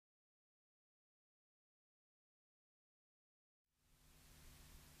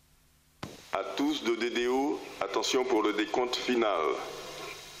À tous de DDO, attention pour le décompte final.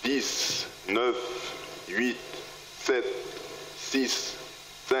 10, 9, 8, 7, 6,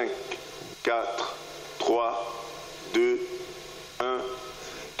 5, 4, 3, 2, 1,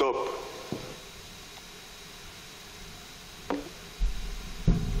 top.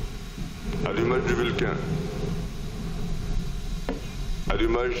 Allumage du Vulcain.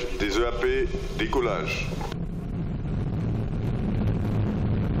 Allumage des EAP, décollage.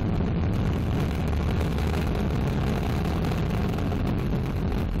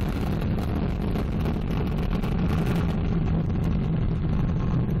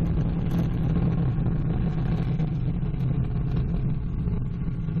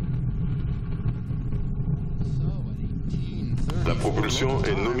 La propulsion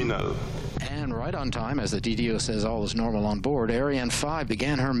est nominale. And right on time, as the DDO says all is normal on board, Ariane 5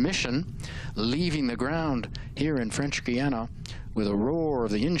 began her mission, leaving the ground here in French Guiana with a roar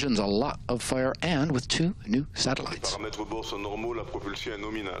of the engines, a lot of fire, and with 2 new satellites.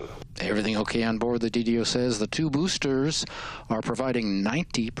 Everything okay on board, the DDO says. The 2 boosters are providing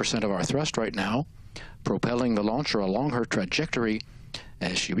 90% of our thrust right now, propelling the launcher along her trajectory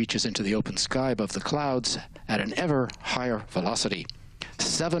as she reaches into the open sky above the clouds at an ever higher velocity.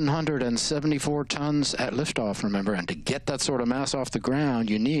 774 tons at liftoff, remember, and to get that sort of mass off the ground,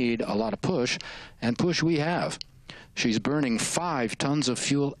 you need a lot of push, and push we have. She's burning 5 tons of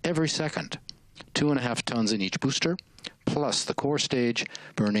fuel every second, 2.5 tons in each booster, plus the core stage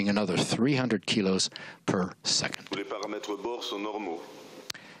burning another 300 kilos per second. Les paramètres bord sont normaux.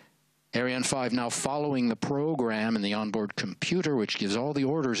 Ariane 5 now following the program in the onboard computer, which gives all the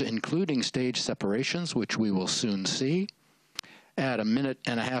orders, including stage separations, which we will soon see. At 1.5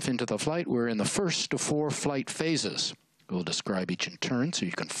 minutes into the flight, we're in the first of 4 flight phases. We'll describe each in turn so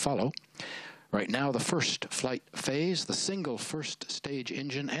you can follow. Right now, the first flight phase, the single first stage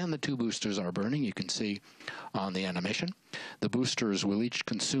engine and the 2 boosters are burning. You can see on the animation. The boosters will each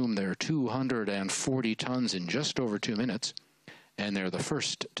consume their 240 tons in just over 2 minutes. And they're the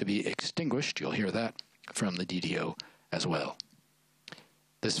first to be extinguished. You'll hear that from the DDO as well.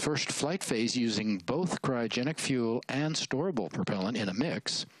 This first flight phase using both cryogenic fuel and storable propellant in a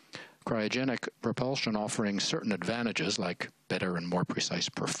mix. Cryogenic propulsion offering certain advantages like better and more precise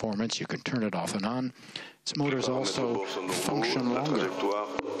performance. You can turn it off and on. Its motors also function longer.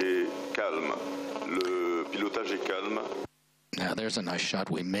 Now there's a nice shot.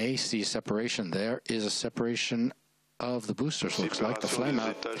 We may see separation. There is a separation of the boosters, looks like. The flame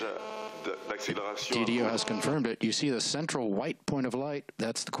out. DDO has confirmed it. You see the central white point of light,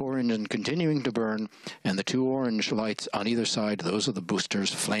 that's the core engine continuing to burn, and the 2 orange lights on either side, those are the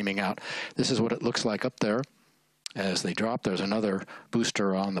boosters flaming out. This is what it looks like up there. As they drop, there's another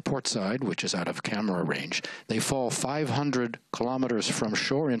booster on the port side, which is out of camera range. They fall 500 kilometers from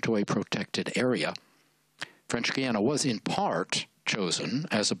shore into a protected area. French Guiana was in part chosen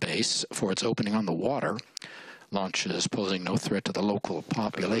as a base for its opening on the water. Launches posing no threat to the local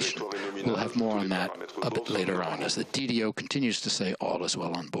population. We'll have more on that a bit later on as the DDO continues to say all is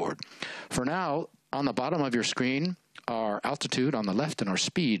well on board. For now, on the bottom of your screen, our altitude on the left and our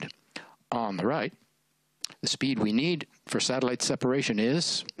speed on the right. The speed we need for satellite separation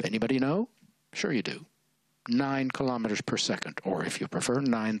is, anybody know? Sure you do. 9 kilometers per second, or if you prefer,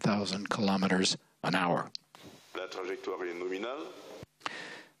 9,000 kilometers an hour. La trajectoire est nominale.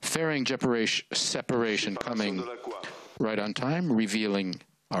 Fairing separation coming right on time, revealing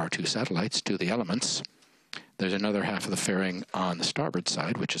our 2 satellites to the elements. There's another half of the fairing on the starboard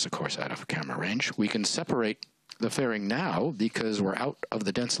side, which is, of course, out of camera range. We can separate the fairing now because we're out of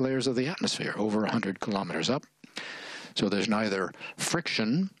the dense layers of the atmosphere, over 100 kilometers up. So there's neither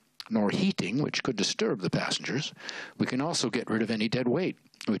friction nor heating, which could disturb the passengers. We can also get rid of any dead weight,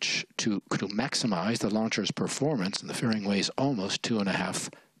 which to maximize the launcher's performance, and the fairing weighs almost 2.5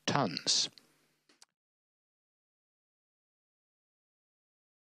 tons.